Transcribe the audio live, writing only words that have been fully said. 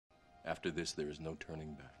After this, there is no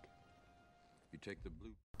turning back. You take the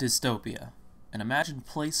blue... Dystopia. An imagined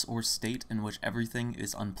place or state in which everything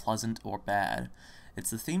is unpleasant or bad. It's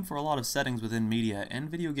the theme for a lot of settings within media, and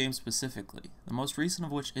video games specifically, the most recent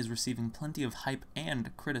of which is receiving plenty of hype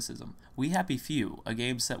and criticism. We Happy Few, a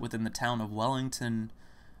game set within the town of Wellington...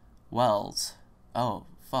 Wells. Oh,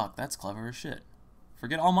 fuck, that's clever as shit.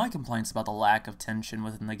 Forget all my complaints about the lack of tension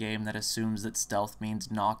within the game that assumes that stealth means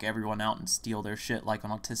knock everyone out and steal their shit like an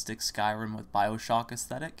autistic Skyrim with Bioshock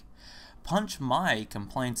aesthetic. Punch my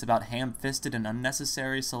complaints about ham-fisted and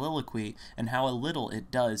unnecessary soliloquy and how little it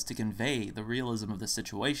does to convey the realism of the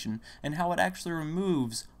situation and how it actually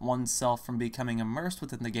removes oneself from becoming immersed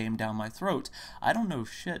within the game down my throat. I don't know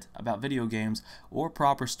shit about video games or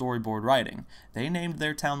proper storyboard writing. They named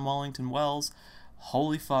their town Wellington Wells.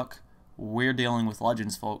 Holy fuck, we're dealing with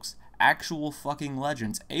legends, folks. Actual fucking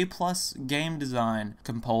legends. A+ game design.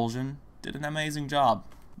 Compulsion did an amazing job.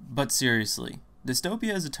 But seriously,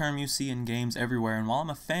 dystopia is a term you see in games everywhere, and while I'm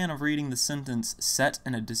a fan of reading the sentence set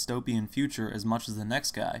in a dystopian future as much as the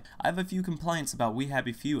next guy, I have a few complaints about We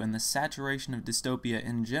Happy Few and the saturation of dystopia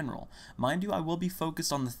in general. Mind you, I will be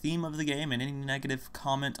focused on the theme of the game, and any negative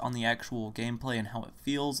comment on the actual gameplay and how it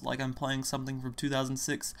feels like I'm playing something from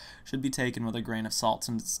 2006 should be taken with a grain of salt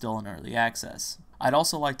since it's still in early access. I'd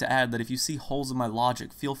also like to add that if you see holes in my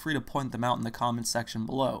logic, feel free to point them out in the comments section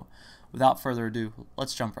below. Without further ado,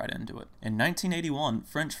 let's jump right into it. In 1981,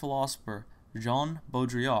 French philosopher Jean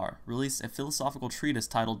Baudrillard released a philosophical treatise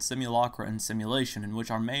titled Simulacra and Simulation, in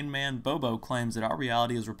which our main man Bobo claims that our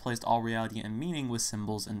reality has replaced all reality and meaning with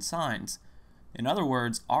symbols and signs. In other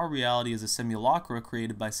words, our reality is a simulacra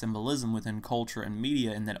created by symbolism within culture and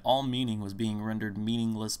media, and that all meaning was being rendered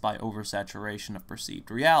meaningless by oversaturation of perceived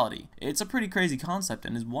reality. It's a pretty crazy concept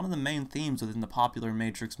and is one of the main themes within the popular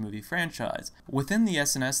Matrix movie franchise. Within the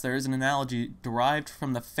SNS, there is an analogy derived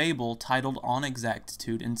from the fable titled On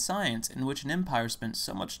Exactitude in Science, in which an empire spent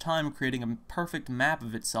so much time creating a perfect map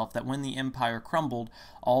of itself that when the empire crumbled,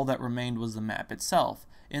 all that remained was the map itself.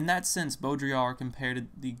 In that sense, Baudrillard compared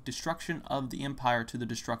the destruction of the empire to the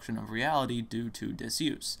destruction of reality due to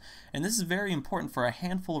disuse. And this is very important for a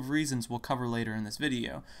handful of reasons we'll cover later in this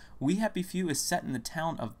video. We Happy Few is set in the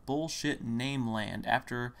town of bullshit Nameland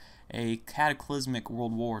after a cataclysmic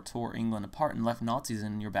World War tore England apart and left Nazis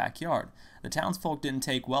in your backyard. The townsfolk didn't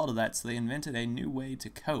take well to that, so they invented a new way to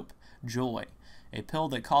cope: joy. A pill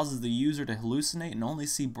that causes the user to hallucinate and only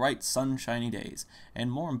see bright, sunshiny days,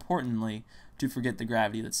 and more importantly, to forget the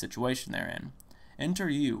gravity of the situation they're in. Enter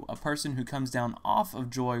you, a person who comes down off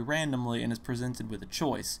of joy randomly and is presented with a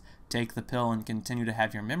choice: take the pill and continue to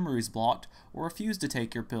have your memories blocked, or refuse to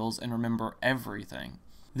take your pills and remember everything.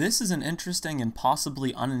 This is an interesting and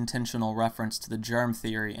possibly unintentional reference to the germ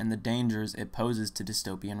theory and the dangers it poses to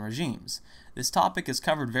dystopian regimes. This topic is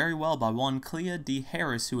covered very well by one Clea D.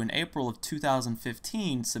 Harris, who in April of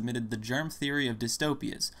 2015 submitted The Germ Theory of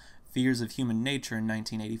Dystopias, Fears of Human Nature in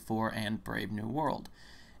 1984 and Brave New World.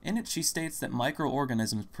 In it, she states that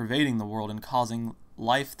microorganisms pervading the world and causing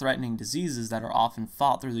life-threatening diseases that are often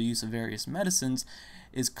fought through the use of various medicines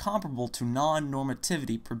is comparable to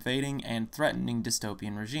non-normativity pervading and threatening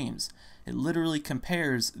dystopian regimes. It literally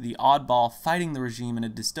compares the oddball fighting the regime in a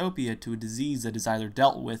dystopia to a disease that is either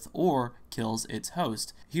dealt with or kills its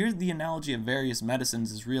host. Here, the analogy of various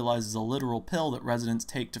medicines is realized as a literal pill that residents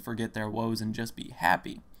take to forget their woes and just be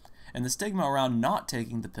happy. And the stigma around not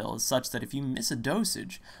taking the pill is such that if you miss a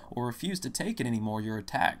dosage or refuse to take it anymore, you're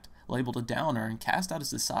attacked, labeled a downer, and cast out of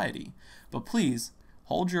society. But please,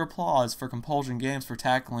 hold your applause for Compulsion Games for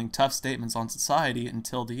tackling tough statements on society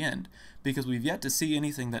until the end, because we've yet to see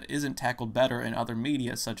anything that isn't tackled better in other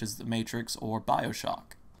media such as The Matrix or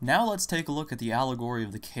Bioshock. Now let's take a look at the allegory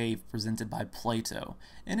of the cave presented by Plato.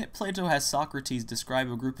 In it, Plato has Socrates describe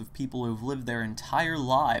a group of people who have lived their entire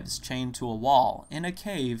lives chained to a wall, in a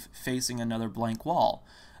cave facing another blank wall.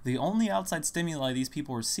 The only outside stimuli these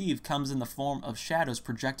people receive comes in the form of shadows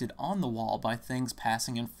projected on the wall by things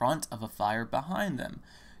passing in front of a fire behind them.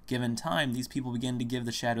 Given time, these people begin to give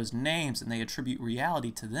the shadows names and they attribute reality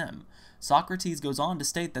to them. Socrates goes on to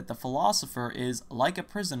state that the philosopher is like a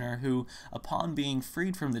prisoner who, upon being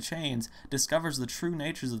freed from the chains, discovers the true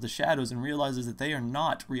natures of the shadows and realizes that they are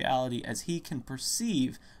not reality as he can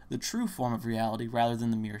perceive the true form of reality rather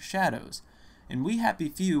than the mere shadows. In We Happy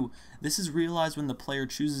Few, this is realized when the player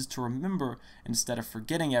chooses to remember instead of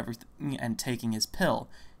forgetting everything and taking his pill.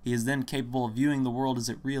 He is then capable of viewing the world as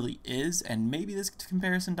it really is, and maybe this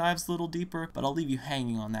comparison dives a little deeper, but I'll leave you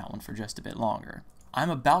hanging on that one for just a bit longer. I'm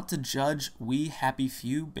about to judge We Happy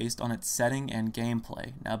Few based on its setting and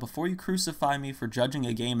gameplay. Now, before you crucify me for judging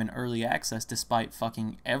a game in early access despite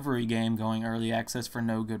fucking every game going early access for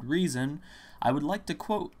no good reason, I would like to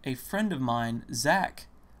quote a friend of mine, Zach,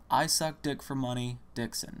 I suck dick for money,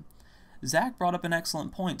 Dixon. Zach brought up an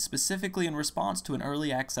excellent point, specifically in response to an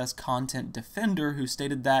early access content defender who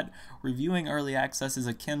stated that reviewing early access is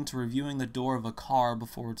akin to reviewing the door of a car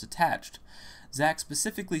before it's attached. Zach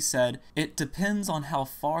specifically said, it depends on how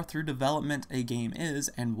far through development a game is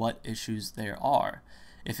and what issues there are.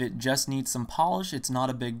 If it just needs some polish, it's not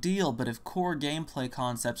a big deal, but if core gameplay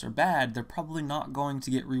concepts are bad, they're probably not going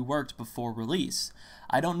to get reworked before release.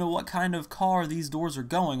 I don't know what kind of car these doors are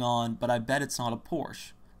going on, but I bet it's not a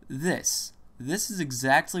Porsche. This is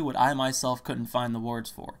exactly what I myself couldn't find the words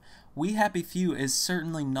for. We Happy Few is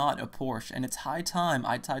certainly not a Porsche, and it's high time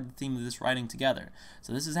I tied the theme of this writing together.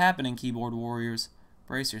 So this is happening, keyboard warriors.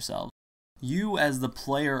 Brace yourselves. You as the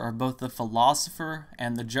player are both the philosopher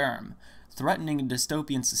and the germ, threatening a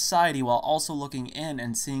dystopian society while also looking in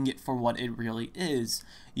and seeing it for what it really is.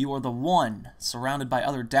 You are the one, surrounded by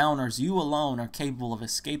other downers. You alone are capable of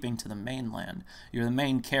escaping to the mainland. You're the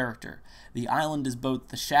main character. The island is both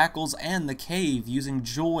the shackles and the cave, using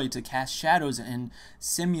joy to cast shadows and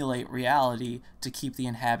simulate reality to keep the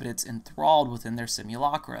inhabitants enthralled within their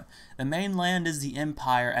simulacra. The mainland is the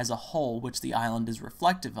empire as a whole, which the island is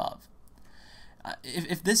reflective of.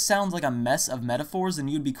 If this sounds like a mess of metaphors, then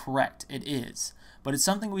you'd be correct. It is. But it's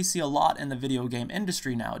something we see a lot in the video game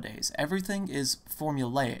industry nowadays. Everything is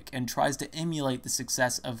formulaic and tries to emulate the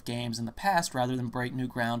success of games in the past rather than break new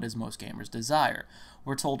ground as most gamers desire.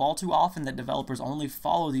 We're told all too often that developers only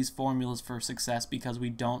follow these formulas for success because we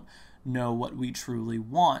don't know what we truly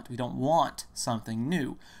want. We don't want something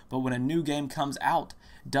new. But when a new game comes out,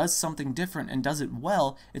 does something different, and does it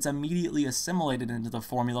well, it's immediately assimilated into the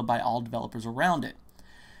formula by all developers around it.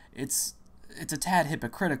 It's a tad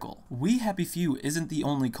hypocritical. We Happy Few isn't the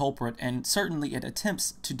only culprit, and certainly it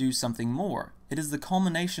attempts to do something more. It is the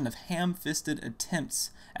culmination of ham-fisted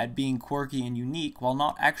attempts at being quirky and unique while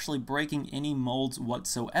not actually breaking any molds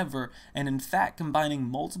whatsoever, and in fact combining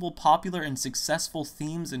multiple popular and successful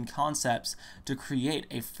themes and concepts to create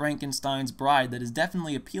a Frankenstein's bride that is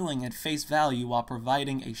definitely appealing at face value while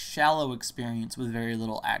providing a shallow experience with very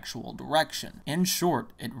little actual direction. In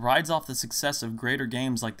short, it rides off the success of greater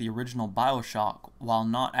games like the original BioShock while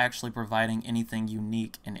not actually providing anything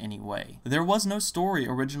unique in any way. There was no story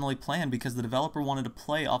originally planned because the developer wanted to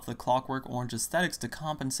play off the Clockwork Orange aesthetics to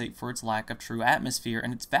compensate for its lack of true atmosphere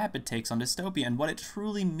and its vapid takes on dystopia and what it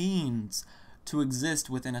truly means to exist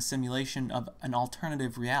within a simulation of an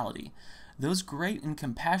alternative reality. Those great and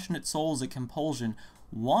compassionate souls at Compulsion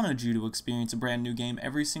wanted you to experience a brand new game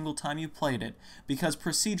every single time you played it, because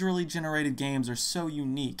procedurally generated games are so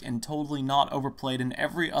unique and totally not overplayed in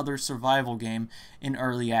every other survival game in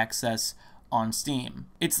early access on Steam.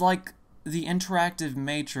 It's like the interactive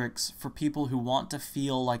matrix for people who want to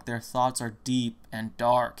feel like their thoughts are deep and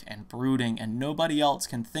dark and brooding and nobody else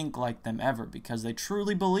can think like them ever because they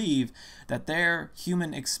truly believe that their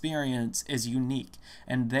human experience is unique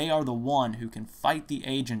and they are the one who can fight the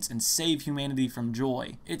agents and save humanity from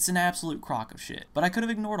joy. It's an absolute crock of shit. But I could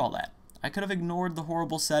have ignored all that. I could have ignored the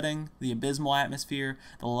horrible setting, the abysmal atmosphere,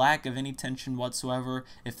 the lack of any tension whatsoever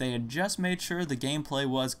if they had just made sure the gameplay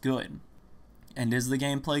was good. And is the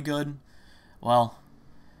gameplay good? Well,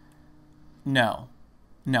 no.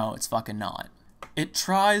 No, it's fucking not. It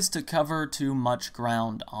tries to cover too much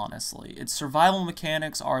ground, honestly. Its survival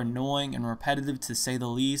mechanics are annoying and repetitive to say the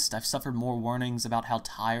least. I've suffered more warnings about how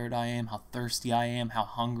tired I am, how thirsty I am, how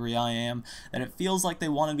hungry I am, that it feels like they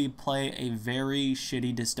wanted me to play a very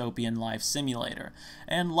shitty dystopian life simulator.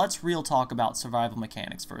 And let's real talk about survival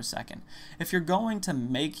mechanics for a second. If you're going to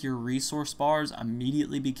make your resource bars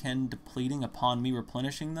immediately begin depleting upon me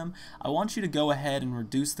replenishing them, I want you to go ahead and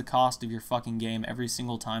reduce the cost of your fucking game every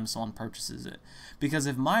single time someone purchases it. Because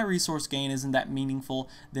if my resource gain isn't that meaningful,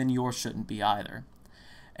 then yours shouldn't be either.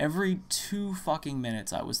 Every 2 fucking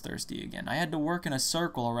minutes I was thirsty again. I had to work in a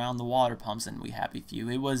circle around the water pumps in We Happy Few.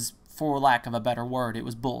 It was, for lack of a better word, it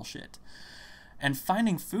was bullshit. And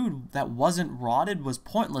finding food that wasn't rotted was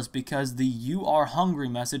pointless because the "you are hungry"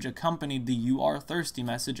 message accompanied the "you are thirsty"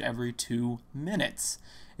 message every 2 minutes.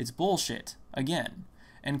 It's bullshit, again.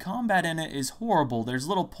 And combat in it is horrible. There's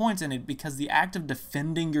little point in it because the act of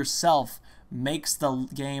defending yourself makes the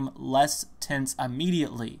game less tense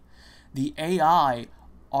immediately. The AI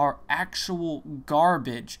are actual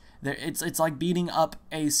garbage. It's like beating up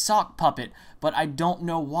a sock puppet, but I don't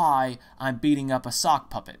know why I'm beating up a sock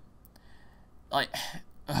puppet. Like,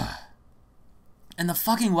 ugh. And the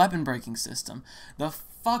fucking weapon breaking system. The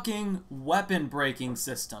fucking weapon breaking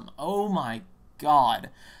system. Oh my god.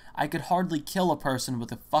 I could hardly kill a person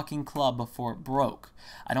with a fucking club before it broke.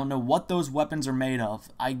 I don't know what those weapons are made of.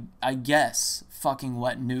 I guess fucking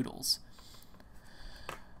wet noodles.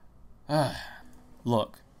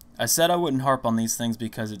 Look, I said I wouldn't harp on these things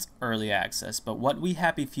because it's early access, but what We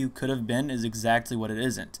Happy Few could have been is exactly what it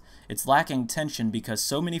isn't. It's lacking tension because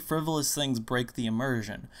so many frivolous things break the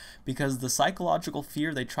immersion, because the psychological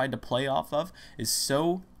fear they tried to play off of is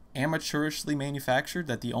so amateurishly manufactured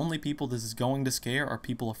that the only people this is going to scare are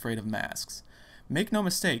people afraid of masks. Make no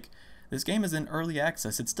mistake, this game is in early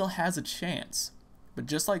access, it still has a chance. But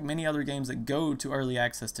just like many other games that go to early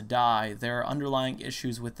access to die, there are underlying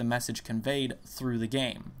issues with the message conveyed through the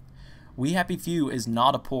game. We Happy Few is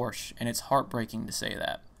not a Porsche, and it's heartbreaking to say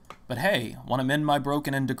that. But hey, want to mend my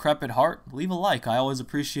broken and decrepit heart? Leave a like, I always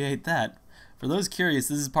appreciate that. For those curious,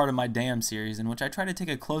 this is part of my Damn series, in which I try to take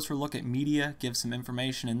a closer look at media, give some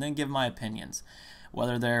information, and then give my opinions,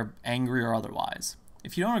 whether they're angry or otherwise.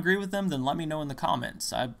 If you don't agree with them, then let me know in the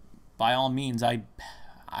comments. By all means,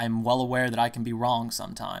 I'm well aware that I can be wrong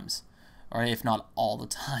sometimes, or if not all the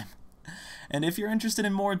time. And if you're interested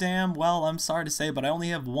in more Damn, well, I'm sorry to say, but I only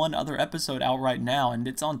have one other episode out right now, and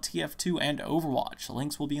it's on TF2 and Overwatch.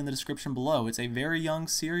 Links will be in the description below. It's a very young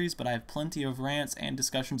series, but I have plenty of rants and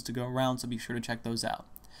discussions to go around, so be sure to check those out.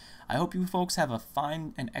 I hope you folks have a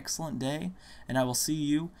fine and excellent day, and I will see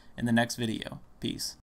you in the next video. Peace.